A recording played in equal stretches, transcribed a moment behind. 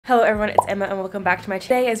Hello everyone, it's Emma and welcome back to my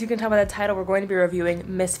channel. Today, as you can tell by the title, we're going to be reviewing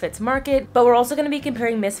Misfits Market, but we're also going to be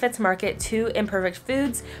comparing Misfits Market to Imperfect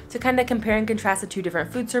Foods to kind of compare and contrast the two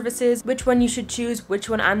different food services, which one you should choose, which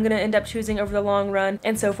one I'm going to end up choosing over the long run,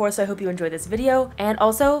 and so forth. So I hope you enjoy this video, and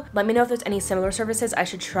also let me know if there's any similar services I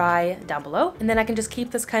should try down below, and then I can just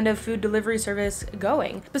keep this kind of food delivery service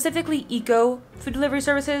going. Specifically eco food delivery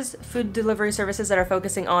services that are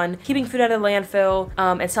focusing on keeping food out of the landfill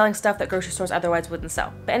and selling stuff that grocery stores otherwise wouldn't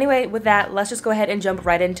sell. But anyway, with that, let's just go ahead and jump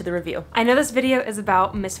right into the review. I know this video is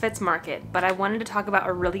about Misfits Market, but I wanted to talk about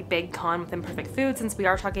a really big con with Imperfect Foods since we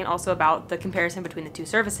are talking also about the comparison between the two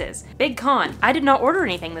services. Big con, I did not order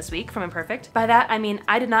anything this week from Imperfect. By that, I mean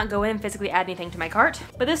I did not go in and physically add anything to my cart,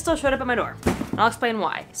 but this still showed up at my door. And I'll explain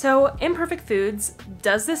why. So Imperfect Foods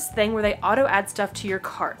does this thing where they auto add stuff to your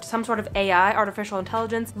cart, some sort of AI, artificial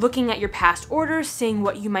intelligence, looking at your past orders, seeing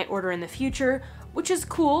what you might order in the future, which is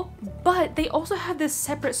cool, but they also have this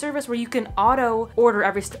separate service where you can auto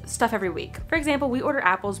order stuff every week. For example, we order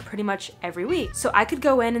apples pretty much every week. So I could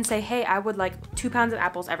go in and say, hey, I would like 2 pounds of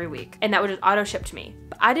apples every week, and that would just auto ship to me.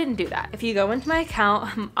 But I didn't do that. If you go into my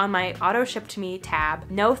account on my auto ship to me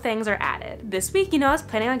tab, no things are added. This week, I was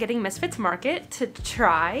planning on getting Misfits Market to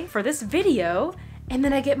try for this video, and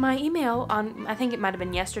then I get my email on, I think it might have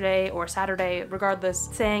been yesterday or Saturday, regardless,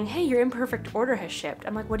 saying, hey, your Imperfect order has shipped.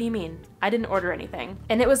 I'm like, what do you mean? I didn't order anything.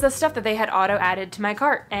 And it was the stuff that they had auto added to my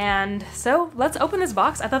cart. And so let's open this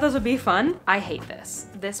box. I thought this would be fun. I hate this.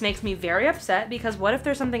 This makes me very upset because what if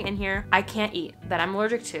there's something in here I can't eat, that I'm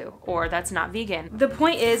allergic to, or that's not vegan? The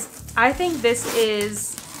point is, I think this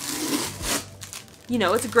is,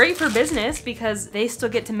 it's great for business because they still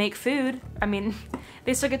get to make food. I mean,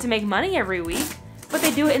 they still get to make money every week. But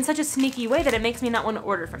they do it in such a sneaky way that it makes me not want to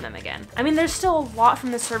order from them again. I mean, there's still a lot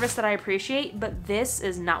from the service that I appreciate, but this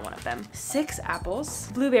is not one of them. 6 apples,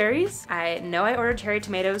 blueberries. I know I ordered cherry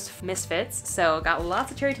tomatoes from Misfits, so got lots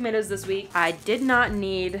of cherry tomatoes this week. I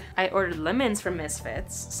ordered lemons from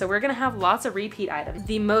Misfits, so we're gonna have lots of repeat items.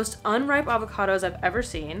 The most unripe avocados I've ever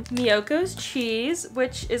seen. Miyoko's cheese,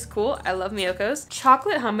 which is cool. I love Miyoko's.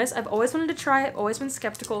 Chocolate hummus. I've always wanted to try it, always been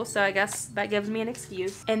skeptical, so I guess that gives me an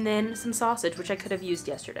excuse. And then some sausage, which I could have used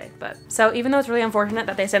yesterday. But so even though it's really unfortunate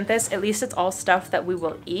that they sent this, at least it's all stuff that we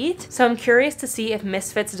will eat. So I'm curious to see if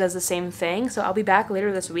Misfits does the same thing. So I'll be back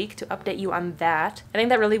later this week to update you on that. I think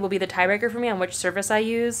that really will be the tiebreaker for me on which service I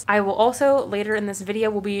use. I will also later in this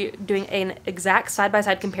video will be doing an exact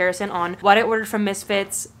side-by-side comparison on what I ordered from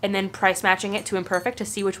Misfits and then price matching it to Imperfect to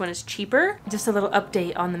see which one is cheaper. Just a little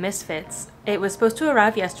update on the Misfits. It was supposed to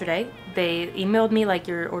arrive yesterday. They emailed me like,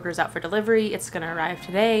 your order's out for delivery. It's gonna arrive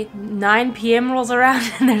today. 9 p.m. rolls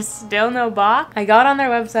around and there's still no box. I got on their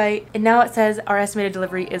website and now it says our estimated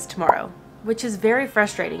delivery is tomorrow, which is very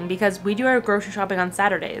frustrating because we do our grocery shopping on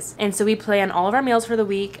Saturdays. And so we plan all of our meals for the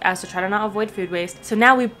week as to try to not avoid food waste. So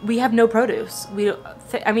now we have no produce.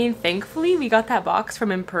 I mean, thankfully we got that box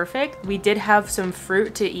from Imperfect. We did have some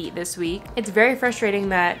fruit to eat this week. It's very frustrating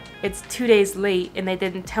that it's 2 days late and they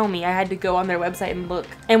didn't tell me. I had to go on their website and look.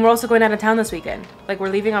 And we're also going out of town this weekend. Like, we're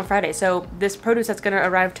leaving on Friday. So this produce that's gonna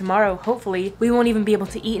arrive tomorrow, hopefully, we won't even be able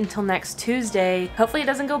to eat until next Tuesday. Hopefully it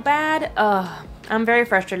doesn't go bad. I'm very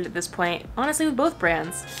frustrated at this point, honestly, with both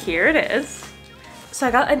brands. Here it is. So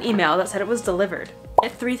I got an email that said it was delivered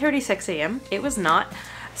at 3:36 a.m. It was not.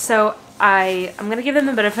 So I'm gonna give them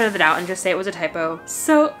the benefit of the doubt and just say it was a typo.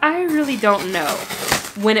 So I really don't know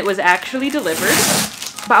when it was actually delivered,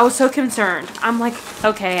 but I was so concerned. I'm like,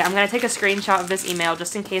 okay, I'm gonna take a screenshot of this email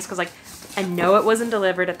just in case, because like, I know it wasn't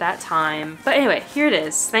delivered at that time. But anyway, here it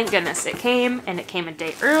is. Thank goodness it came, and it came a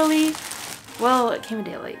day early. Well, it came a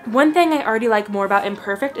day late. One thing I already like more about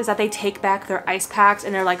Imperfect is that they take back their ice packs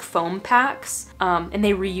and their like foam packs and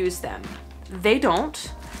they reuse them. They don't,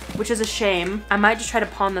 which is a shame. I might just try to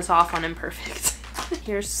pawn this off on Imperfect.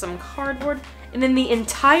 Here's some cardboard. And then the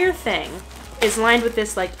entire thing is lined with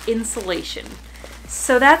this like insulation.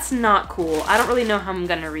 So that's not cool. I don't really know how I'm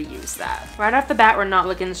gonna reuse that. Right off the bat, we're not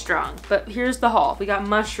looking strong, but here's the haul. We got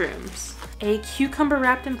mushrooms, a cucumber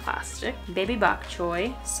wrapped in plastic, baby bok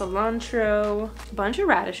choy, cilantro, a bunch of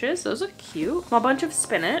radishes, those look cute, a bunch of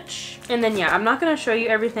spinach, and then yeah, I'm not gonna show you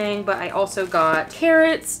everything, but I also got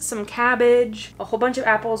carrots, some cabbage, a whole bunch of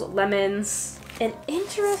apples, lemons, an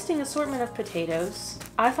interesting assortment of potatoes.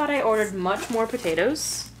 I thought I ordered much more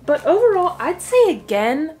potatoes, but overall, I'd say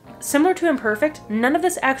again, similar to Imperfect, none of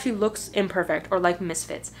this actually looks Imperfect or like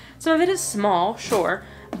Misfits. Some of it is small, sure,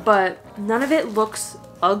 but none of it looks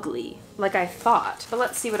ugly like I thought. But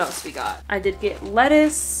let's see what else we got. I did get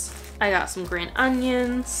lettuce, I got some green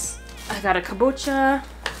onions, I got a kabocha,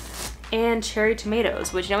 and cherry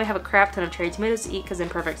tomatoes, which now we have a crap ton of cherry tomatoes to eat because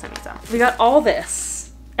Imperfect sent me some. We got all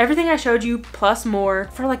this. Everything I showed you plus more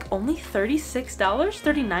for like only $36,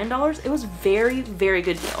 $39. It was very, very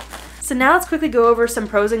good deal. So now let's quickly go over some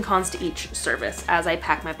pros and cons to each service as I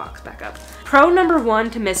pack my box back up. Pro number one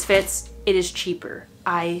to Misfits, it is cheaper,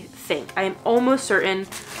 I think. I am almost certain.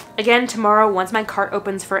 Again, tomorrow, once my cart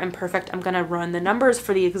opens for Imperfect, I'm gonna run the numbers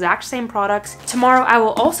for the exact same products. Tomorrow, I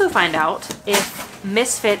will also find out if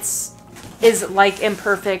Misfits is like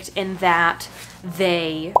Imperfect in that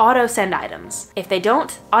they auto send items. If they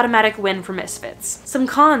don't, automatic win for Misfits. Some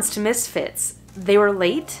cons to Misfits. They were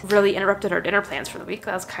late, really interrupted our dinner plans for the week.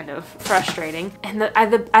 That was kind of frustrating. And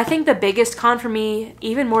I think the biggest con for me,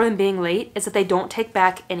 even more than being late, is that they don't take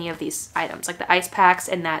back any of these items, like the ice packs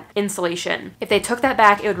and that insulation. If they took that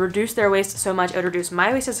back, it would reduce their waste so much, it would reduce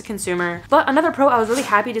my waste as a consumer. But another pro, I was really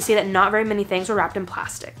happy to see that not very many things were wrapped in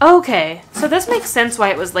plastic. Okay, so this makes sense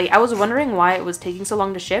why it was late. I was wondering why it was taking so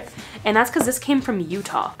long to ship, and that's because this came from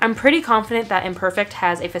Utah. I'm pretty confident that Imperfect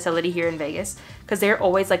has a facility here in Vegas, because they're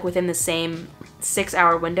always like within the same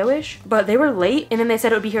 6-hour window-ish, but they were late and then they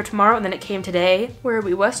said it would be here tomorrow and then it came today. Where are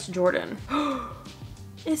we? West Jordan.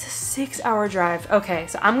 It's a 6-hour drive. Okay,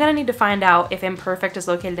 so I'm gonna need to find out if Imperfect is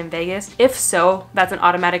located in Vegas. If so, that's an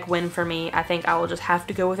automatic win for me. I think I will just have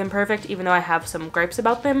to go with Imperfect, even though I have some gripes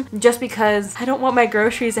about them, just because I don't want my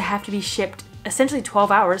groceries to have to be shipped essentially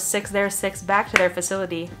 12 hours, 6 there, 6 back to their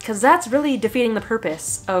facility, because that's really defeating the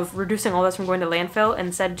purpose of reducing all this from going to landfill and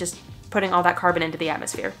instead just putting all that carbon into the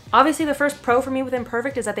atmosphere. Obviously, the first pro for me with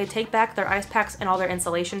Imperfect is that they take back their ice packs and all their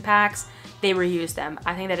insulation packs. They reuse them.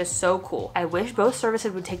 I think that is so cool. I wish both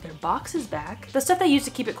services would take their boxes back. The stuff they use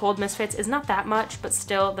to keep it cold, Misfits, is not that much, but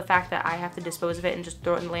still the fact that I have to dispose of it and just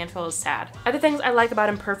throw it in the landfill is sad. Other things I like about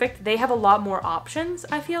Imperfect, they have a lot more options,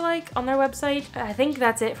 I feel like, on their website. I think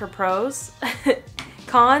that's it for pros.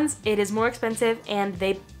 Cons, it is more expensive and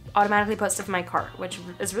they automatically put stuff in my cart, which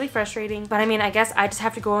is really frustrating. But I mean, I guess I just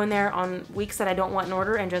have to go in there on weeks that I don't want an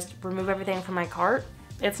order and just remove everything from my cart.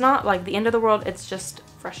 It's not like the end of the world, it's just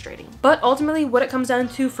frustrating. But ultimately what it comes down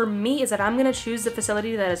to for me is that I'm gonna choose the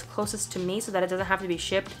facility that is closest to me so that it doesn't have to be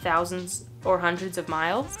shipped thousands or hundreds of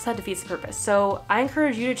miles. So that defeats the purpose. So I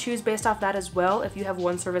encourage you to choose based off that as well. If you have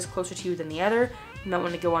one service closer to you than the other, you might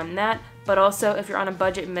want to go on that. But also, if you're on a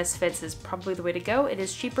budget, Misfits is probably the way to go. It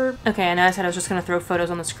is cheaper. Okay, I know I said I was just gonna throw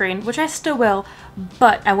photos on the screen, which I still will,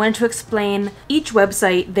 but I wanted to explain each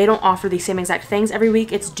website, they don't offer the same exact things every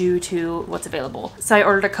week. It's due to what's available. So I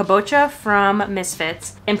ordered a kabocha from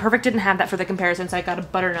Misfits. Imperfect didn't have that for the comparison, so I got a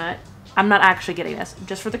butternut. I'm not actually getting this,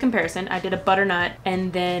 just for the comparison. I did a butternut,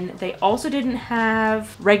 and then they also didn't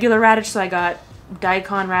have regular radish, so I got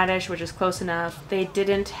daikon radish, which is close enough. They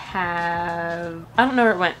didn't have, I don't know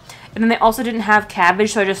where it went. And then they also didn't have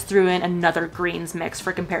cabbage, so I just threw in another greens mix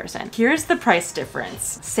for comparison. Here's the price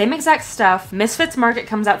difference. Same exact stuff. Misfits Market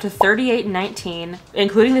comes out to $38.19,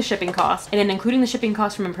 including the shipping cost. And then including the shipping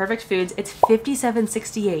cost from Imperfect Foods, it's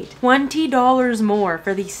 $57.68. $20 more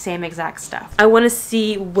for the same exact stuff. I want to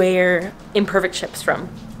see where Imperfect ships from,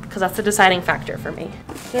 because that's the deciding factor for me.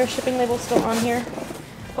 Is there a shipping label still on here?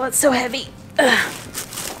 Oh, it's so heavy. Ugh.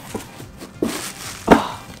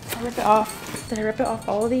 Oh, I rip it off. Did I rip it off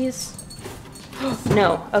all of these?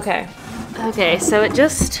 No, okay. Okay, so it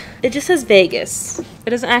just says Vegas. It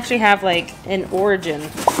doesn't actually have like an origin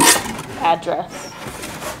address.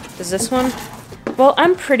 Is this one? Well,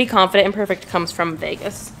 I'm pretty confident Imperfect comes from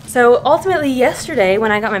Vegas. So ultimately yesterday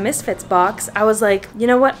when I got my Misfits box, I was like, you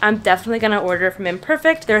know what? I'm definitely gonna order from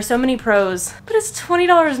Imperfect. There are so many pros, but it's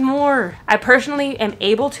 $20 more. I personally am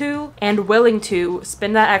able to and willing to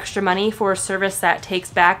spend that extra money for a service that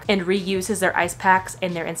takes back and reuses their ice packs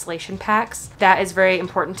and their insulation packs. That is very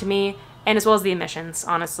important to me. And as well as the emissions,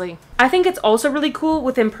 honestly. I think it's also really cool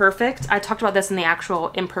with Imperfect. I talked about this in the actual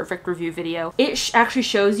Imperfect review video. It actually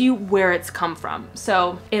shows you where it's come from.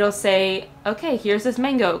 So it'll say, okay, here's this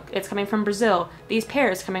mango. It's coming from Brazil. These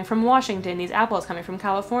pears coming from Washington. These apples coming from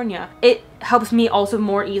California. It helps me also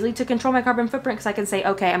more easily to control my carbon footprint because I can say,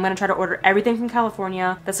 okay, I'm gonna try to order everything from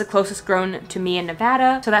California. That's the closest grown to me in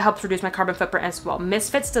Nevada. So that helps reduce my carbon footprint as well.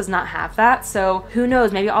 Misfits does not have that. So who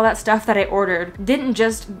knows, maybe all that stuff that I ordered didn't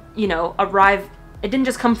just, you know, arrive. It didn't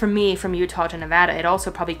just come from me from Utah to Nevada. It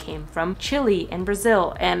also probably came from Chile and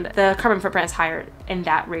Brazil, and the carbon footprint is higher in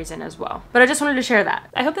that reason as well. But I just wanted to share that.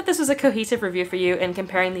 I hope that this was a cohesive review for you in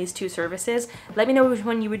comparing these two services. Let me know which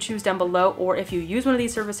one you would choose down below, or if you use one of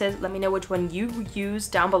these services, let me know which one you use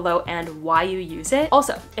down below and why you use it.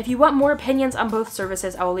 Also, if you want more opinions on both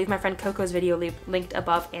services, I will leave my friend Coco's video linked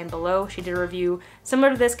above and below. She did a review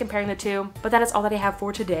similar to this comparing the two, but that is all that I have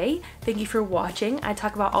for today. Thank you for watching. I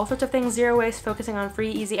talk about all sorts of things zero waste, focusing on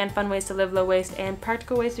free, easy, and fun ways to live low waste and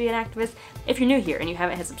practical ways to be an activist if you're new here and you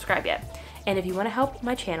haven't hit subscribe yet. And if you want to help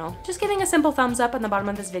my channel, just giving a simple thumbs up on the bottom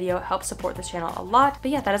of this video helps support this channel a lot.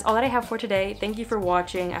 But yeah, that is all that I have for today. Thank you for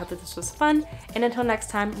watching. I hope that this was fun. And until next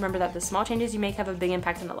time, remember that the small changes you make have a big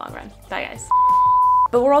impact in the long run. Bye guys.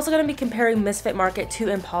 But we're also going to be comparing Misfit Market to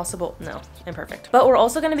Imperfect. But we're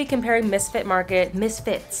also going to be comparing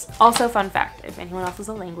Misfits. Also, fun fact, if anyone else is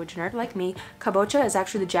a language nerd like me, kabocha is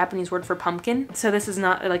actually the Japanese word for pumpkin. So this is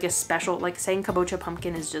not like a special, like saying kabocha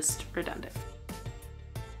pumpkin is just redundant.